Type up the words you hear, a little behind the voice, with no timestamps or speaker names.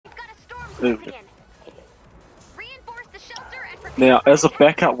There we go. Now, as a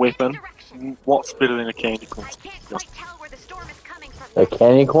backup weapon, what's better than a candy corn? A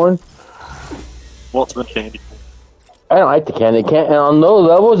candy corn? What's been candy corn? I don't like the candy. And on those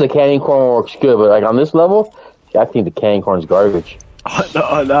levels, the candy corn works good, but like on this level, I think the candy corn's garbage.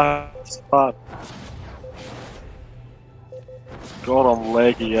 I know. It's fun. God, I'm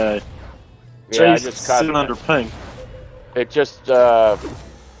laggy, eh? Yeah, Jeez, I just caught 700 ping. It just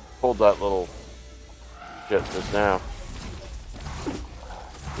pulled that little shit just now.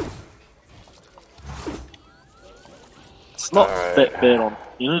 It's not that bad on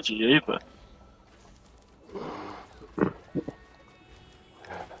energy either.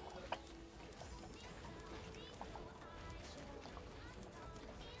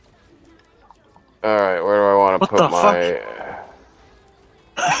 Alright, where do I want to put my...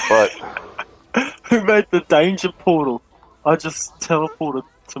 What? Who made the danger portal? I just teleported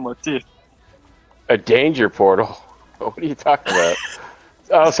to my death. A danger portal? What are you talking about?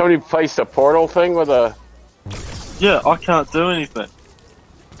 Oh, somebody placed a portal thing with a... Yeah, I can't do anything.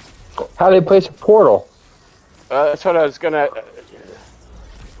 How do they place a portal? That's what I was gonna...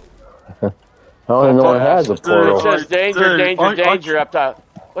 I don't even know what has a portal. It says danger, danger up top.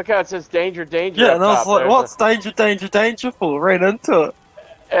 Look how it says danger, danger Yeah, up and I was top. like, There's what's danger for? Ran into it.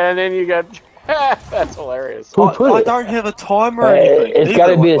 And then you got... That's hilarious. Who put I it? don't have a timer or anything. It's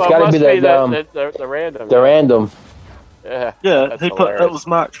gotta be. It's gotta be the random. The random. Yeah. Yeah, he put it was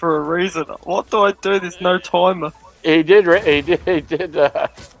marked for a reason. What do I do? There's no timer. He did.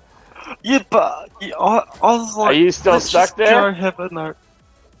 Yeah, but I was like, are you still let's stuck just there? Go have a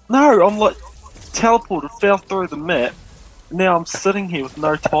no, I'm like teleported, fell through the map. Now I'm sitting here with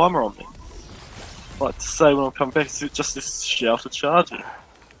no timer on me. Like to say when I come back, it's just this shelter charging.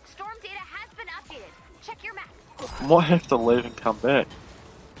 Storm data has been updated. Check your map. I might have to leave and come back.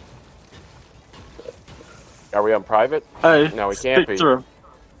 Are we on private? Hey, No, we can't be. Spectrum.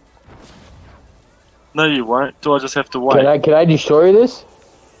 No, you won't. Do I just have to wait? Can I destroy this?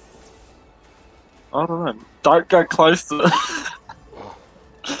 I don't know. Don't go close to it.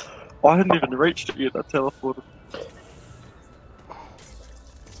 I hadn't even reached it yet. I teleported.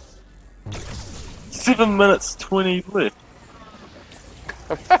 7 minutes 20 left.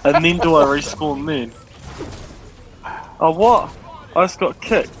 And then do I respawn then? Oh, what? I just got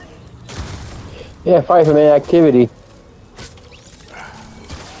kicked. Yeah, 5 minute activity.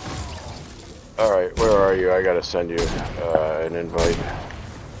 Alright, where are you? I gotta send you an invite.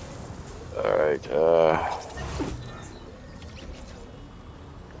 Alright,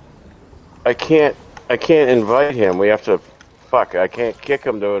 I can't invite him. We have to... Fuck, I can't kick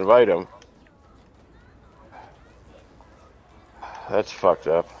him to invite him. That's fucked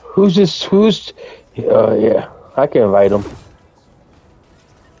up. Who's this? Yeah, I can invite him.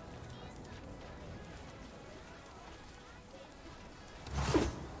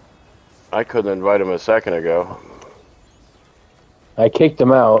 I couldn't invite him a second ago. I kicked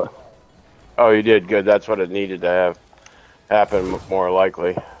him out. Oh, you did? Good. That's what it needed to have happen more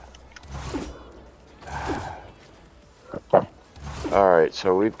likely. Alright,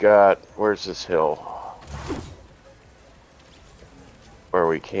 so we've got... Where's this hill? Where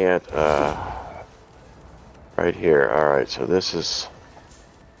we can't... Right here. Alright, so this is...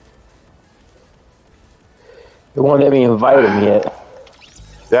 It won't let me invite him yet.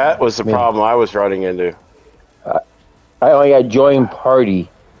 That was the problem I was running into. I only got join party.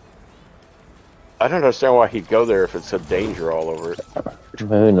 I don't understand why he'd go there if it said danger all over it.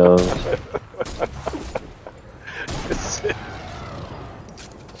 Who knows?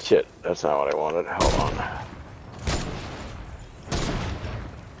 Shit, that's not what I wanted. Hold on.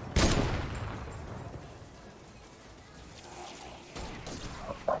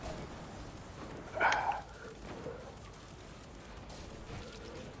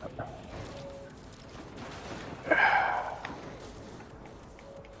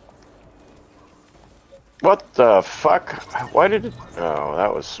 What the fuck? Why did it... Oh,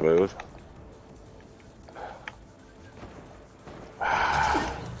 that was smooth.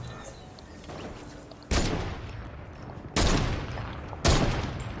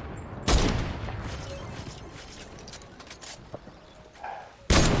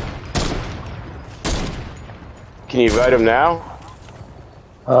 Can you invite him now?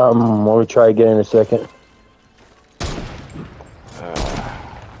 We'll try again in a second.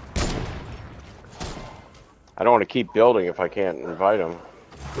 I don't want to keep building if I can't invite him.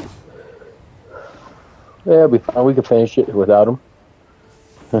 Yeah, it'll be fine. We can finish it without him.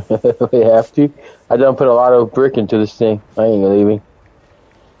 We have to. I done put a lot of brick into this thing. I ain't leaving.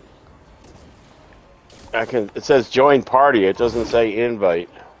 I can. It says join party. It doesn't say invite.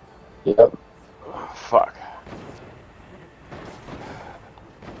 Yep. Fuck.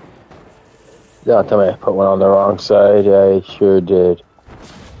 Don't tell me I put one on the wrong side. I sure did.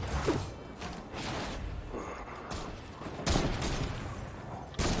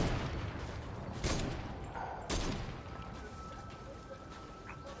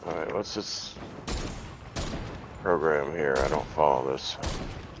 Alright, what's this program here? I don't follow this.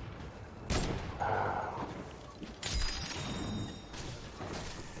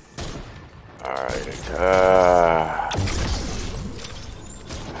 Alright,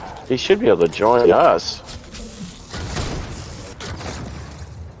 he should be able to join us.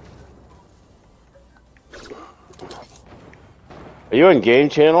 Are you on game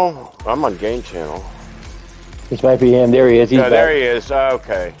channel? I'm on game channel. This might be him. There he is. He's Yeah, back. there he is.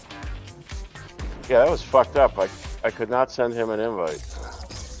 Okay. Yeah, that was fucked up. I could not send him an invite.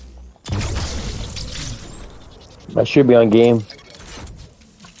 I should be on game.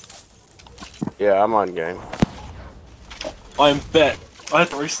 Yeah, I'm on game. I'm back. I had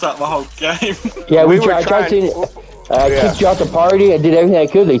to restart my whole game. Yeah, We we were tried. I trying- kicked you out the party. I did everything I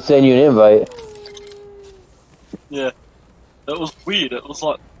could. They send you an invite. Yeah. It was weird. It was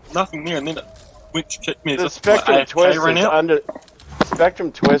like nothing there, and then it went to kick me. The Just like spectrum AFK twist ran is out. under.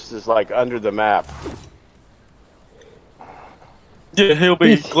 Spectrum twist is like under the map. Yeah, he'll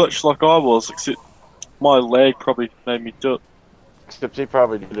be Yes. glitched like I was, except my lag probably made me do it. Except he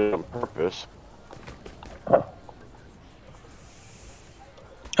probably did it on purpose.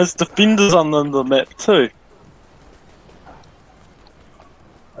 His defenders on the map too.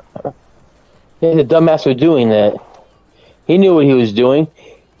 Yeah, the dumbass was doing that. He knew what he was doing.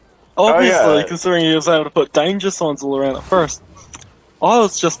 Obviously, yeah. considering he was able to put danger signs all around at first. I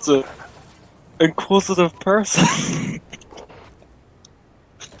was just a inquisitive person.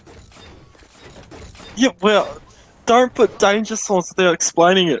 Yeah, well, don't put danger signs without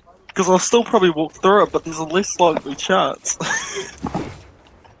explaining it, because I'll still probably walk through it, but there's a less likely chance.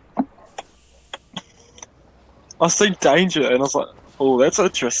 I seen danger and I was like, oh, that's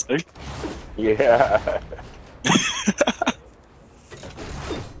interesting. Yeah.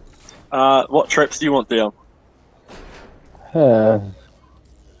 What traps do you want down?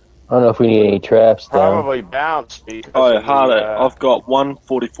 I don't know if we need any traps down. Probably bounce. Because Oh, of the, harder. I've got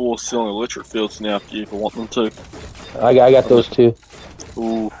 144 ceiling electric fields now if you ever want them to. I got those too.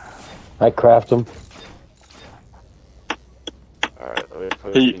 Ooh. I craft them. Alright, let me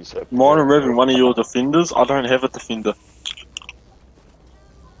put Hey, these up mind here. removing one of your defenders? I don't have a defender.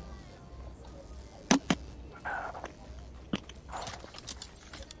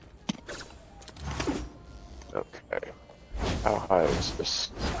 Okay. How high is this?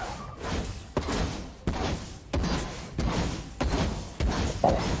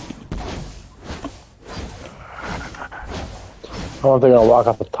 I don't think I'm gonna walk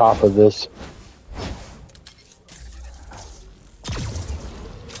off the top of this.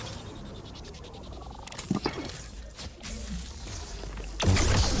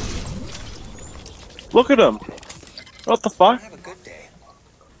 Look at him! What the fuck? Have a good day.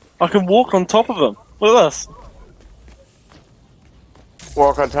 I can walk on top of him. Look at this.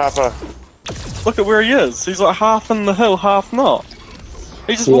 Walk on top of. Look at where he is. He's like half in the hill, half not.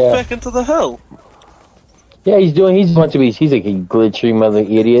 He just walked Yeah. back into the hill. Yeah, he's like a glitchy mother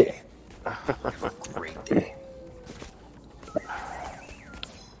idiot. Great day.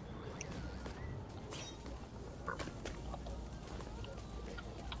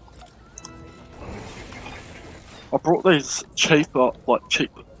 I brought these cheap, God what's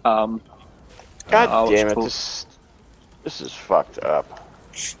damn it! called? This is fucked up.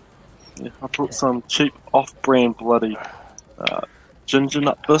 Yeah, I brought some cheap off-brand bloody ginger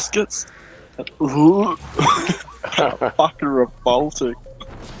nut biscuits. Ooh. Fucking revolting.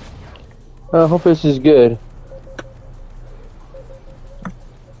 I hope this is good.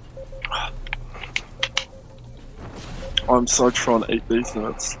 I'm so trying to eat these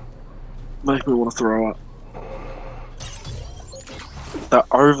nuts. Make me want to throw up. They're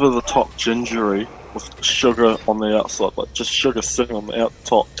over the top gingery with sugar on the outside, like just sugar sitting on the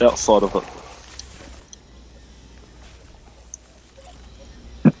outside of it.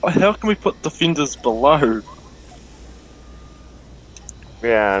 How can we put defenders below?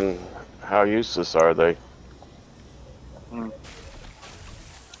 Yeah, and how useless are they?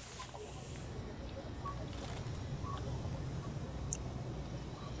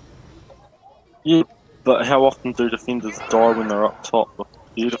 Yeah, but how often do defenders die when they're up top with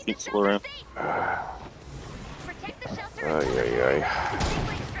air defense all around? Protect the shelter. Ay, ay, ay.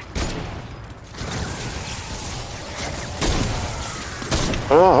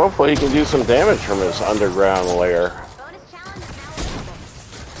 Well, hopefully he can do some damage from his underground lair. Bonus challenge now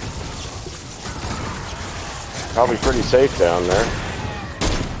available. Probably pretty safe down there.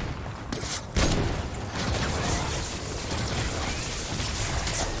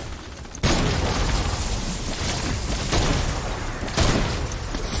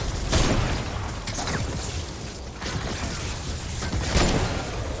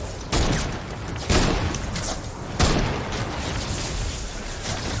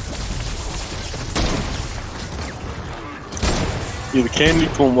 Yeah, the candy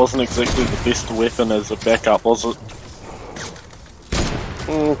corn wasn't exactly the best weapon as a backup, was it?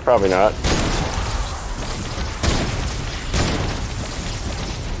 Probably not.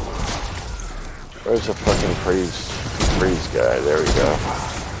 Where's the fucking freeze guy? There we go.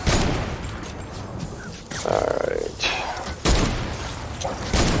 Alright.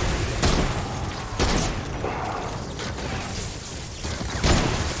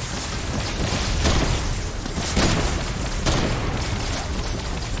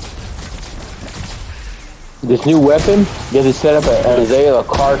 This new weapon, you have to set up a Azalea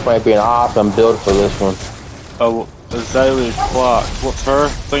Clark might be an awesome build for this one. Oh, Azalea Clark. What's her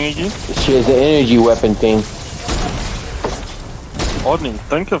thing again? She has an energy weapon thing. I didn't even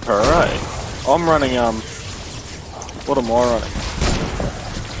think of her, eh? I'm running, what am I running?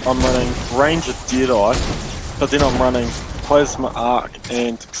 I'm running Ranger Deadeye, but then I'm running Plasma Arc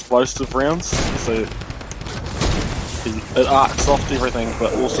and Explosive Rounds, so it arcs off everything,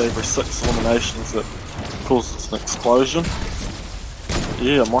 but also every 6 eliminations it causes an explosion.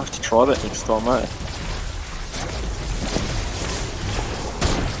 Yeah, I might have to try that next time, eh?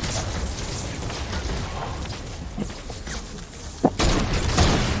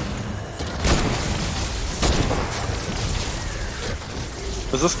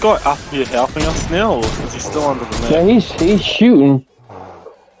 Is this guy up here helping us now, or is he still under the map? Yeah, he's shooting.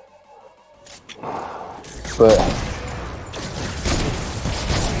 But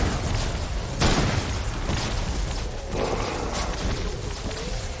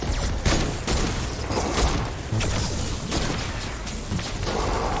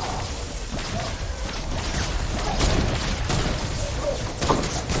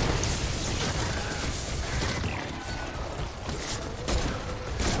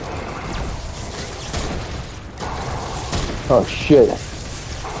oh shit.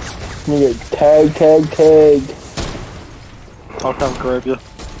 Let me get tagged. I'll come grab you.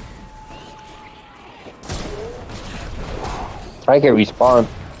 I can respawn.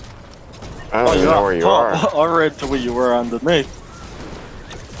 I don't even know where you are. I read to where you were underneath.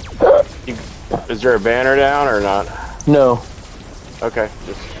 Is there a banner down or not? No. Okay,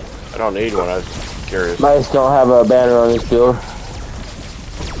 I don't need one. I was curious. I just don't have a banner on this build.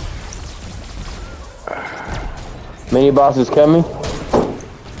 Mini boss is coming.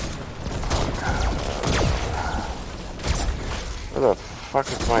 Where the fuck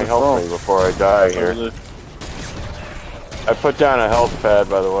is my health thing before I die here? I put down a health pad,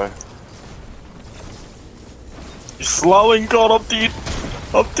 by the way. You're slowing, God, I'm dead.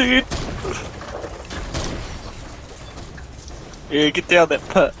 I'm dead. Yeah, get down that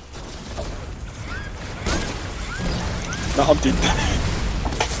pit. No, I'm dead.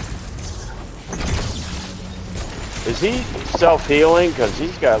 Is he self-healing? Because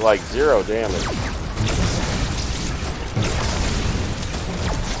he's got like 0 damage.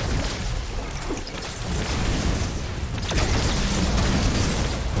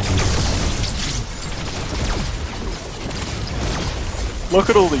 Look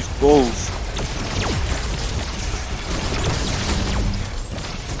at all these balls.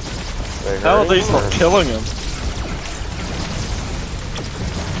 How are these not killing him?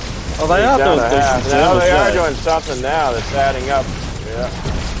 Oh, they are doing decent damage. Now they are doing something now that's adding up. Yeah.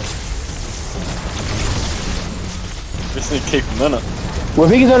 Just need to keep him in it. Well,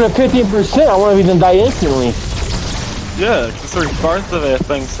 if he gets under 15%, I wonder if he's gonna die instantly. Yeah, considering both of our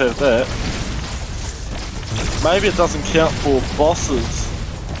things have that. Maybe it doesn't count for bosses.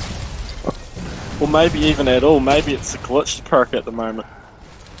 Or maybe even at all. Maybe it's a glitched perk at the moment.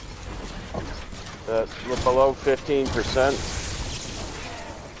 That's below 15%.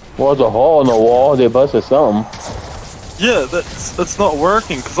 Well, there's a hole in the wall. They busted something. Yeah, it's not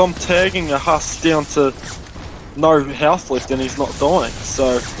working because I'm tagging a husk down to no health left and he's not dying.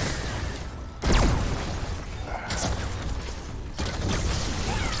 So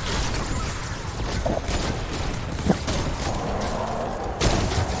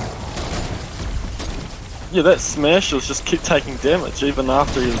yeah, that smashers just keep taking damage even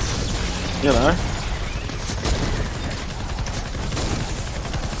after he's, you know.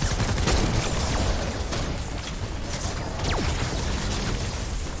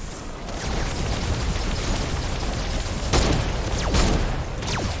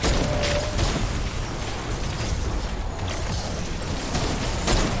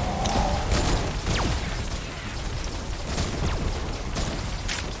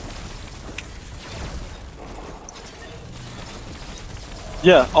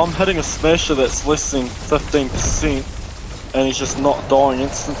 Yeah, I'm hitting a smasher that's less than 15%, and he's just not dying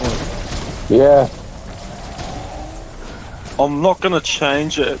instantly. Yeah. I'm not gonna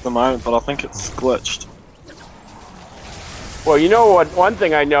change it at the moment, but I think it's glitched. Well, you know what? One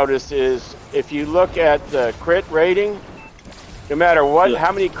thing I noticed is if you look at the crit rating, no matter what,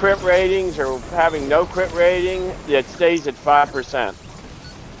 how many crit ratings or having no crit rating, it stays at 5%.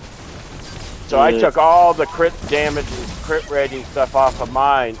 So I took all the crit damage and crit rating stuff off of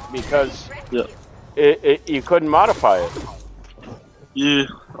mine because you couldn't modify it. Yeah,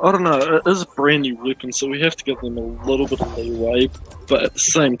 I don't know. It is a brand new weapon, so we have to give them a little bit of leeway, but at the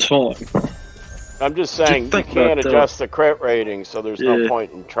same time, I'm just saying you can't adjust the crit rating, so there's no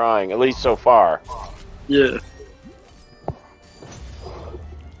point in trying, at least so far. Yeah.